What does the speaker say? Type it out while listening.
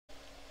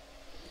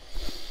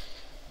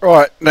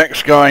Right,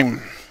 next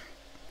game,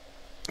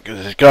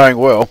 because it's going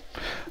well.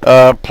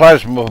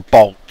 Plasma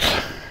bolt.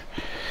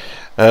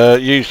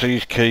 Use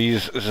these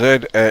keys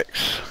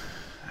ZX,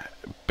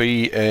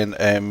 B, N,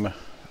 M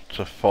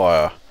to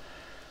fire.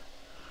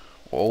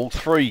 All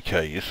three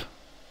keys.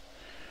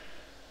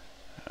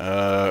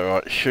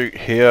 Right, shoot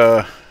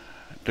here.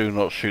 Do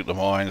not shoot the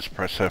mines.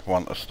 Press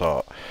F1 to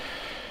start.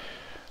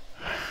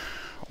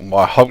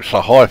 My hopes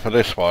are high for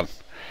this one.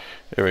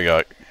 Here we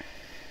go.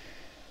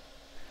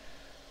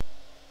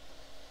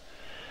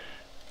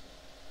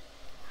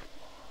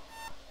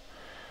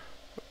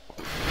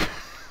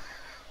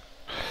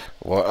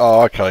 Well,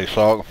 oh, okay,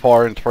 so I can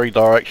fire in three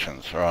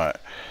directions, right.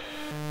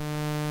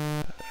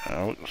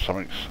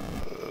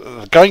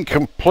 The game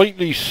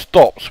completely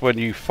stops when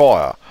you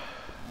fire.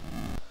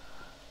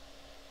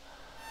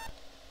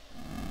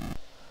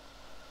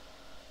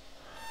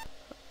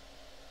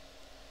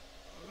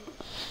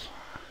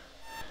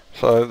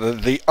 So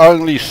the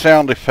only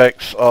sound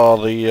effects are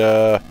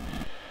well,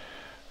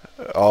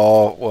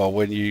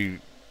 when you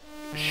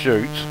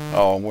shoot,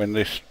 when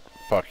this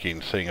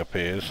fucking thing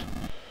appears.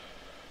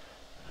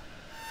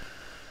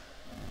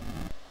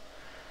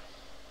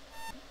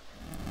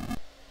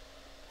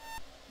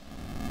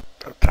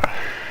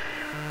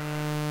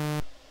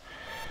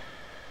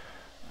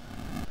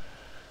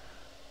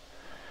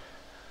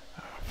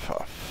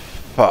 For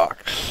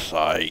fuck's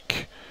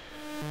sake.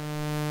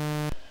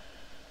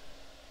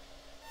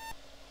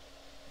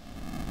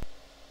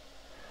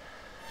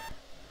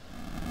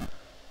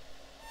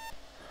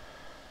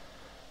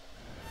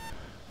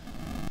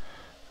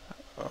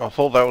 I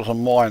thought that was a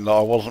mine that I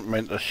wasn't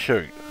meant to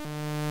shoot.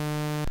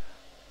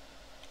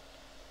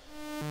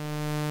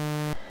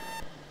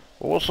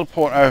 Well, what's the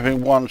point of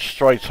having one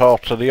straight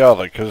after the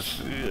other?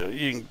 Because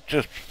you can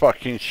just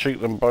fucking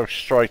shoot them both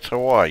straight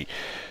away.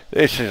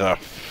 This is a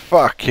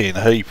fucking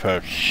heap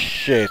of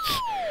shit.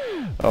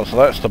 Oh, so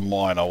that's the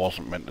mine I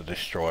wasn't meant to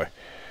destroy.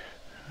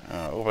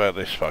 What about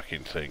this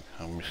fucking thing?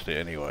 I missed it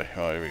anyway.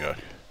 Oh, here we go.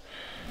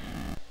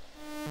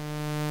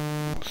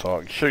 So I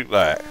can shoot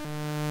that.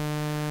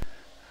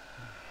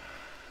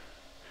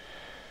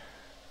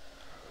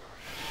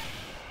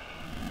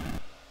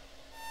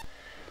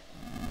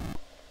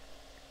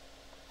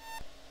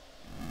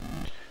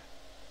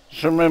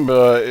 So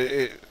remember,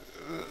 it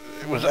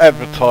was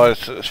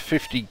advertised as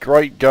 50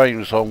 great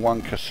games on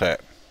one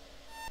cassette.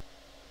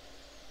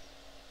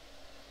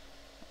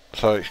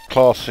 So it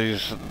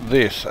classes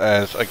this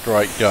as a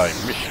great game.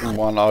 Mission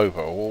 1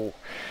 over. Well,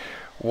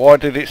 why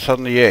did it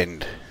suddenly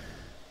end?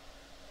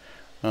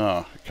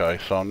 Oh, okay,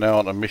 so I'm now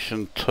on to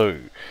mission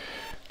 2.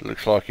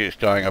 Looks like it's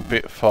going a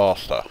bit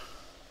faster.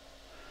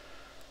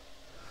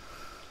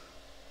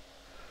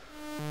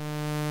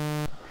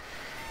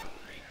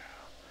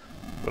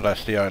 But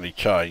that's the only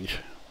change.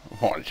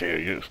 Mind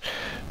you, there's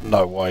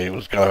no way it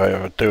was going to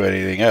ever do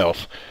anything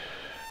else.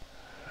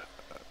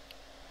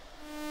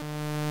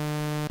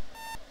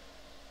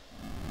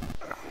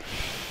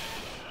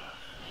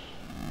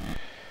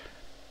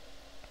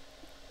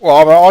 Well,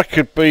 I mean, I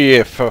could be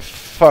here for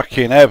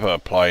fucking ever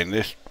playing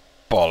this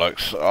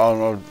bollocks.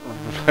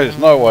 There's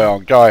no way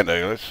I'm going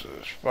to. Let's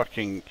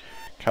fucking...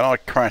 Can I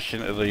crash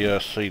into the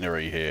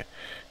scenery here?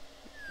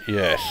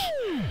 Yes.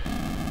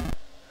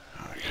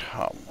 Oh,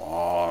 come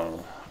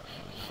on.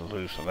 Let's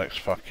lose the next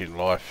fucking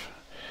life.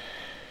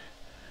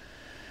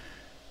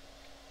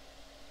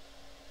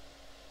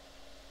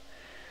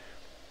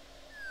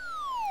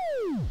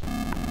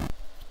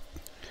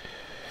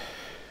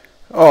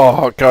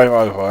 Oh, game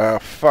over. How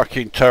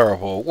fucking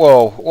terrible.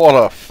 Well, what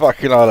a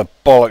fucking load of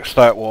bollocks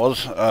that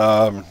was.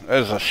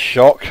 There's a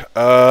shock.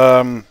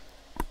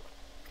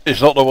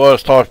 It's not the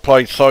worst I've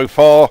played so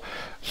far.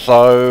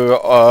 So,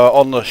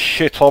 on the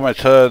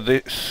shitometer,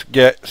 this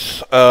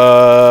gets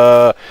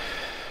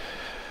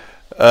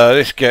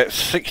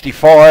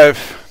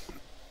 65.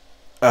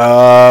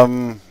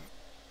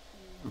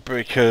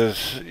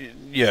 Because,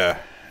 yeah.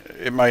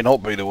 It may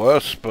not be the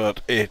worst,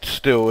 but it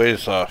still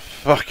is a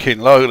fucking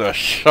load of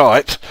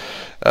shite.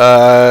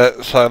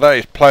 So that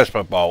is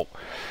Plasma Bolt.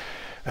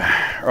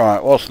 Right,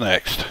 what's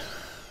next?